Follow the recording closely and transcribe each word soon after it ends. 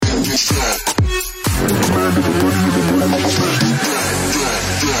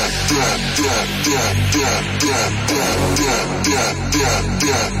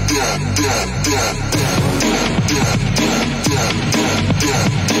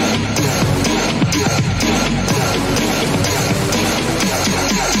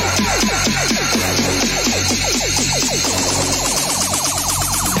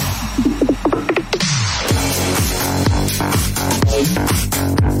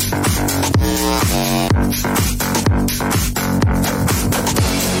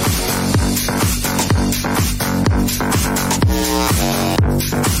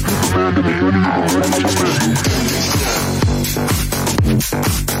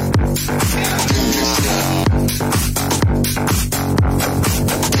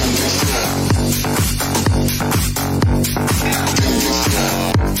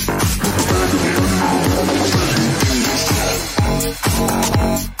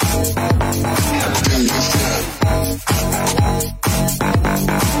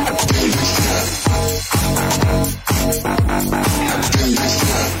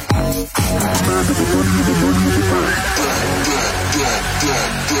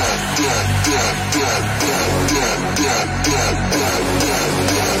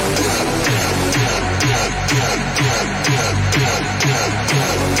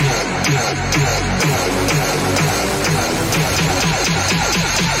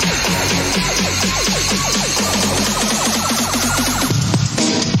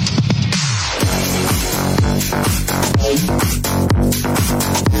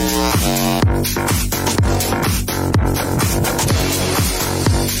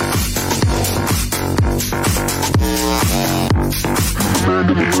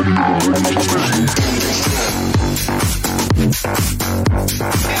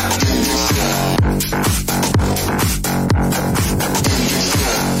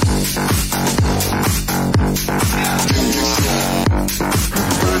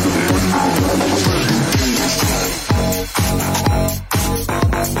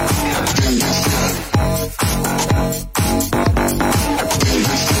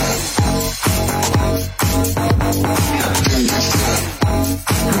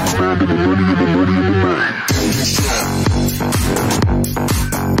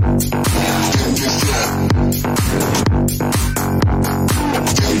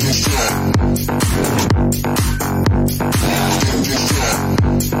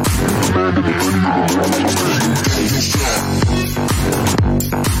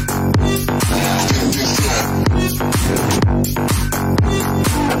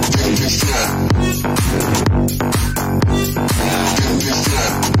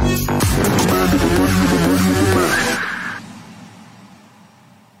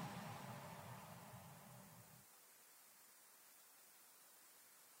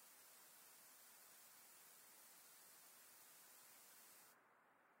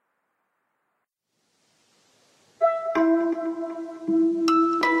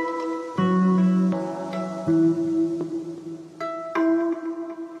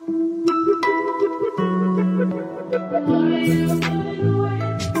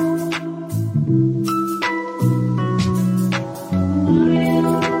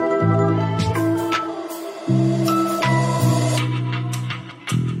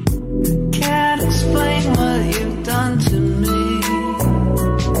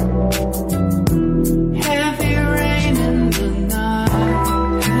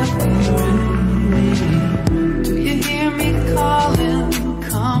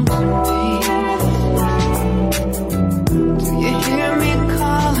Do you hear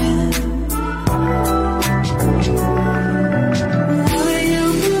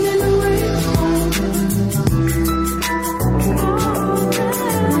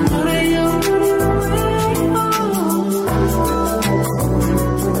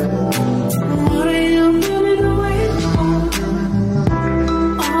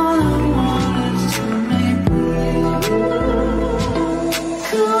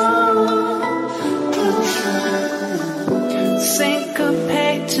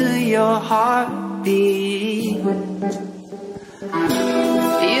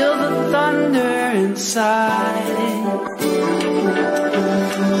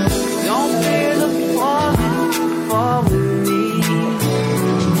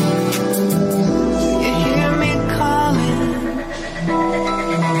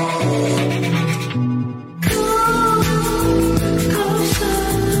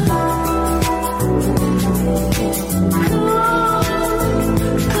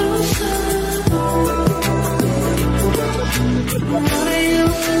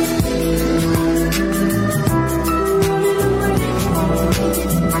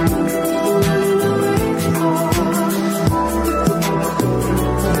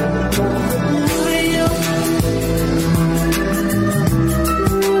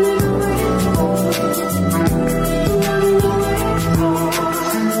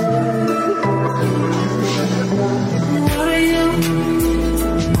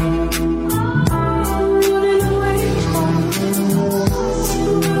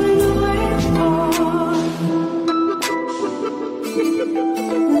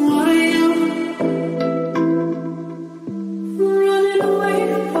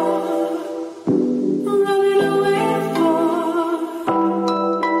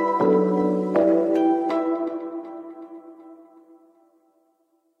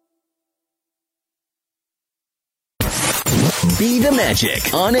Be the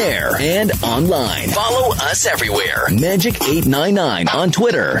Magic on air and online. Follow us everywhere. Magic899 on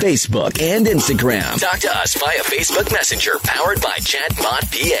Twitter, Facebook, and Instagram. Talk to us via Facebook Messenger powered by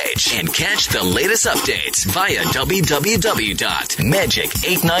Chatbot PH. And catch the latest updates via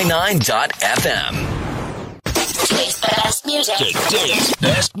www.magic899.fm. Today's best music. Today's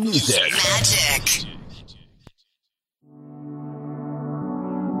best music. Magic.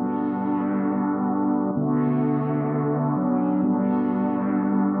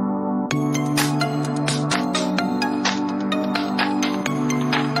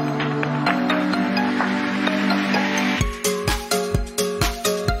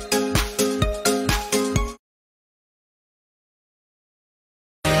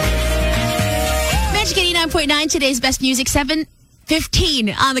 Magic 89.9, today's best music,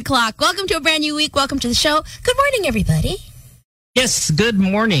 7:15 on the clock. Welcome to a brand new week. Welcome to the show. Good morning, everybody. Yes, good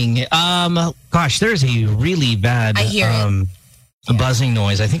morning. Gosh, there's a really bad buzzing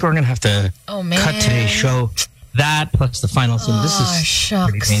noise. I think we're going to have to cut today's show. That plus the final scene. This is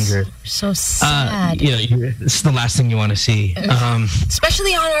shucks. pretty dangerous. So sad. This is the last thing you want to see.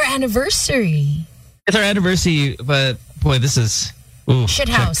 Especially on our anniversary. It's our anniversary, but boy, this is... Ooh,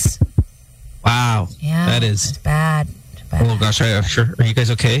 Shithouse. Wow. Yeah. That is... It's bad. Oh, gosh. Are you guys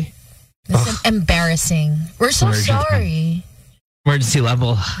okay? This is embarrassing. We're so sorry. Emergency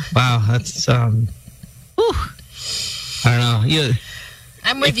level. Wow. That's... whew. I don't know.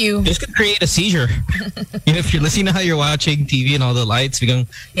 I'm with you. This could create a seizure. If you're listening to how you're watching TV and all the lights, you can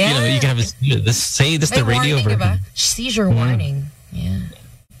have this the radio version. Seizure warning. Yeah.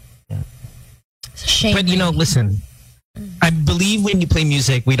 It's a shame. But listen. I believe when you play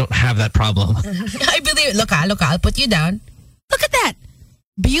music, we don't have that problem. I believe. Look, I'll put you down. Look at that.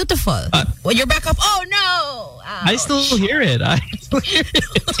 Beautiful. When you're back up, oh no! Ouch. I still hear it. Don't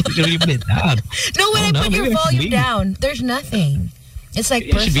even it down. No, when I put your volume down, there's nothing. It's like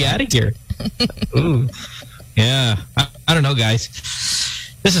you should be out of here. Ooh, yeah. I don't know, guys.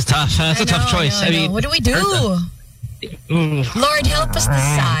 This is tough. That's a tough choice. I mean, what do we do? Lord, help us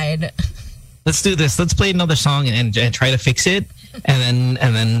decide. Let's do this. Let's play another song and try to fix it, and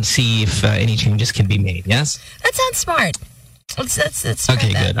then see if any changes can be made. Yes. That sounds smart. Let's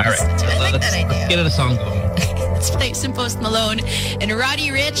okay, good. All right. I like that idea. Let's get a song going. Let's play some Post Malone and Roddy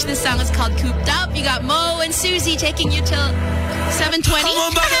Ricch. This song is called Cooped Up. You got Mo and Susie taking you till 7:20.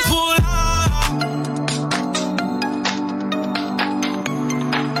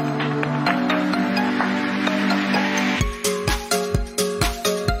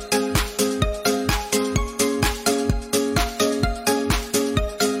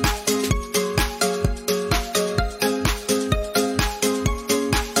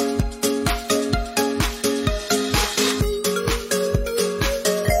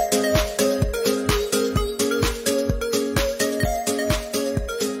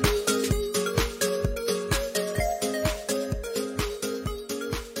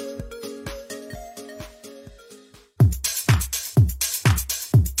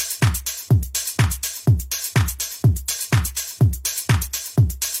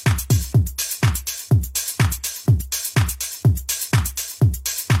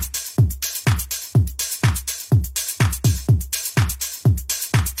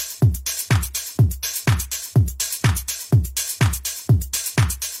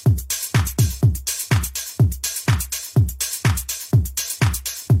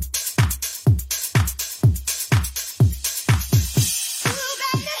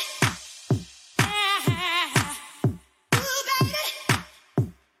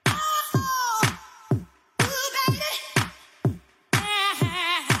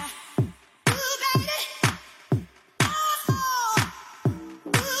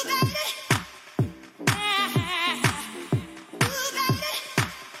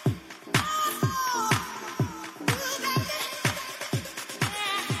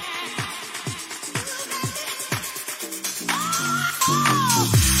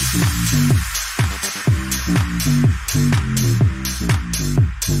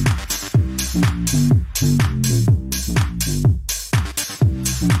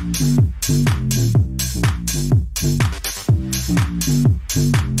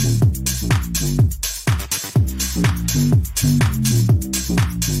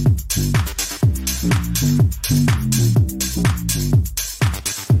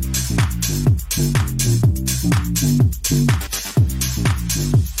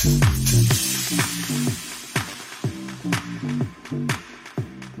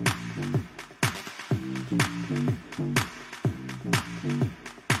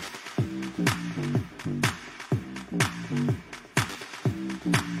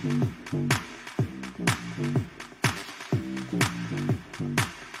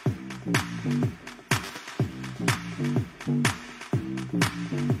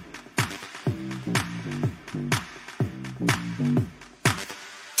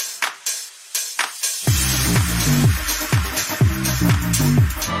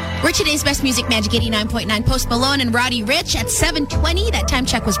 Today's best music, Magic 89.9. Post Malone and Roddy Ricch at 7:20. That time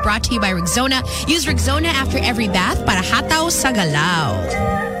check was brought to you by Rexona. Use Rexona after every bath para hataw sa galaw.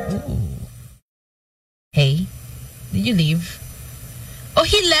 Hey, did you leave? Oh,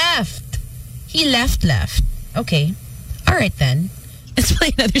 he left. He left. Okay. All right then. Let's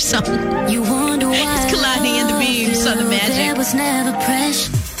play another song. You wonder why it's Kalani and the Beams on the Magic. There was never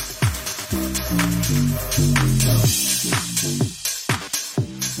pressure.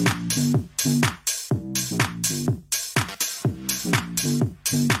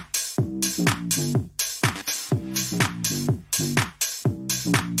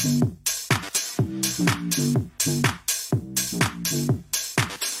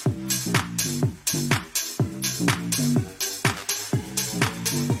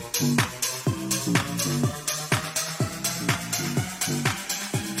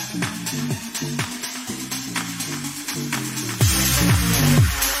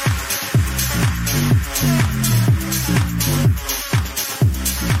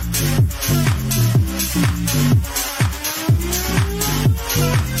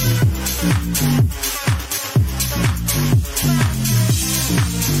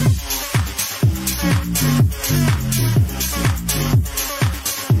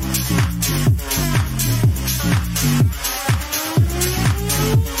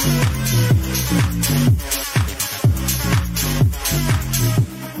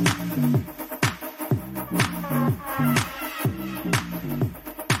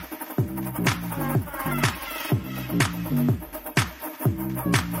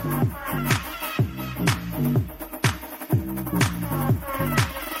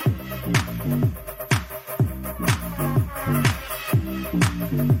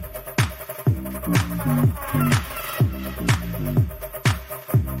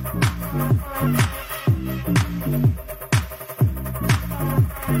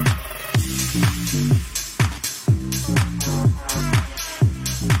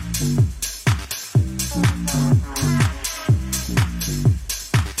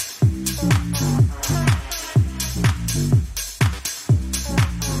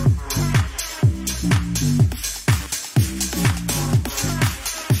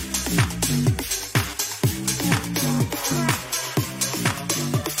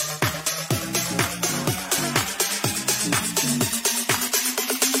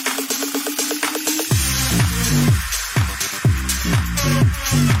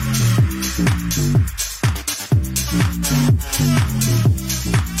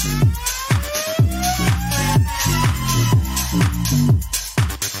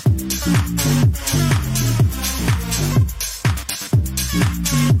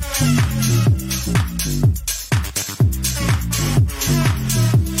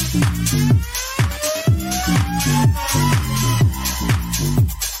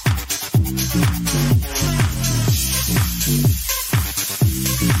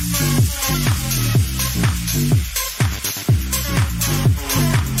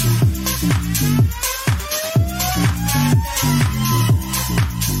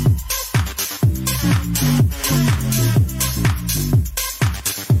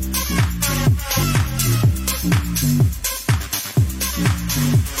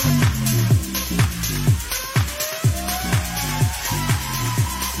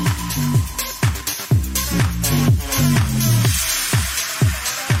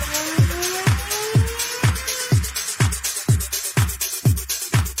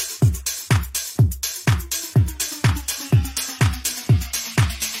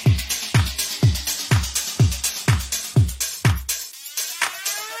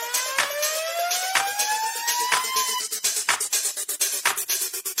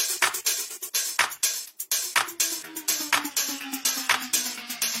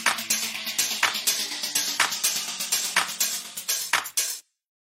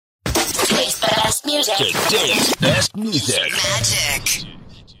 Best music. Today's best music. Magic.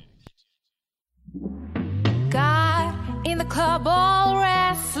 God in the club, all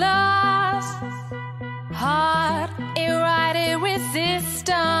restless. Heart erratic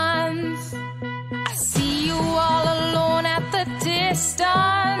resistance. I see you all alone at the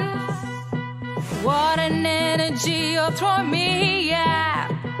distance. What an energy you're throwing me, yeah.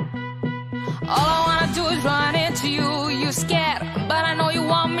 All I wanna do is run into you. You scared, but I know you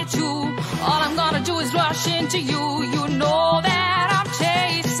want me to. All I'm gonna do is rush into you. You know that I'm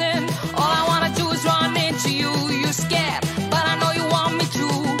chasing.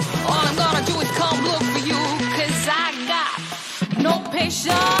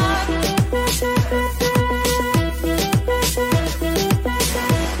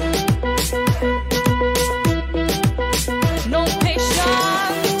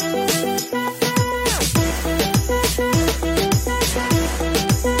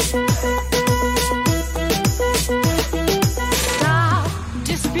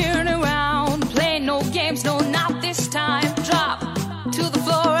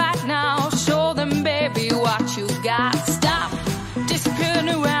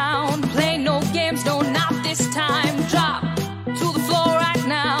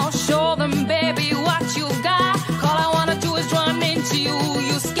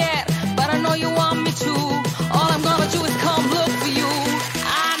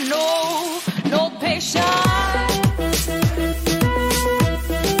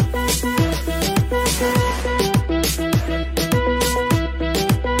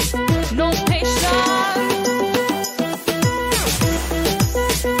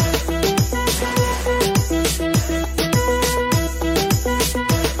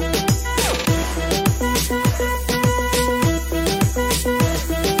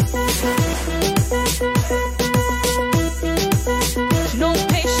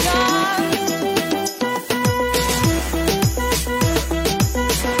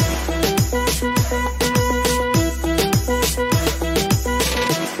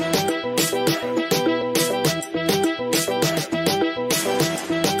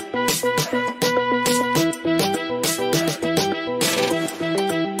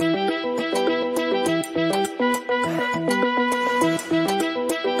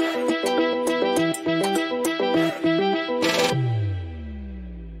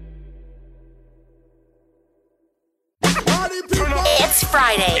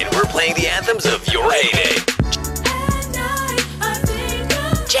 heyday. And we're playing the anthems of your heyday.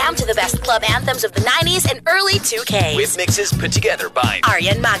 Jam to the best club anthems of the 90s and early 2Ks. With mixes put together by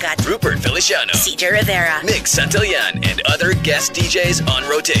Aryan Magat, Rupert Feliciano, CJ Rivera, Nick Santillan, and other guest DJs on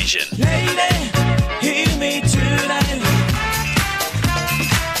rotation. Lady, hear me tonight.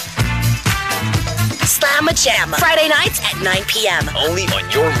 Slamma Jamma, Friday nights at 9 p.m. Only on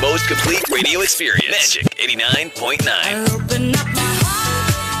your most complete radio experience. Magic 89.9. Open up my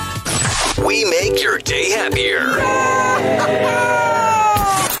heart. We make your day happier.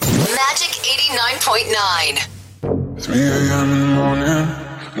 Magic 89.9. 3 a.m. in the morning,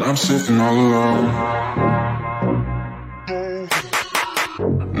 and I'm sitting all alone.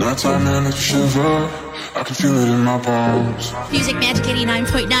 Nighttime and it's shiver, I can feel it in my bones. Music Magic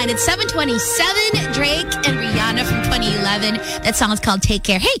 89.9. It's 7:27. Drake and Rihanna from 2011. That song's called Take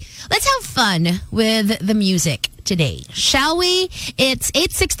Care. Hey, let's have fun with the music today, shall we? It's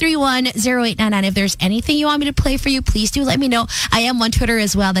 8631-0899. If there's anything you want me to play for you, please do let me know. I am on Twitter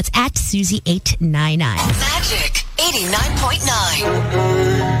as well. That's at Susie899. Magic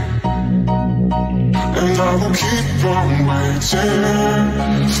 89.9. And I will keep on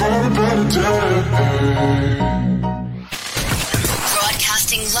waiting for a better day.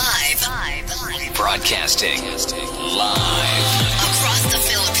 Broadcasting live. Broadcasting live Across the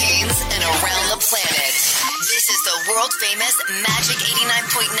Philippines and around the planet. This is the world famous Magic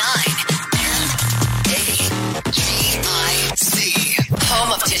 89.9 and AGIC.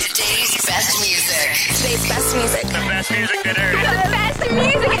 Home of today's best music. Today's best music. The best music that airs. The best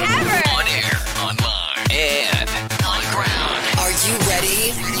music ever. on air, online, and on ground. Are you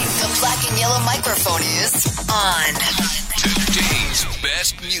ready? The black and yellow microphone is on. Today's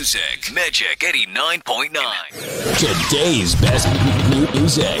best music. Magic 89.9. Today's best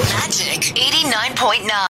music. Magic 89.9.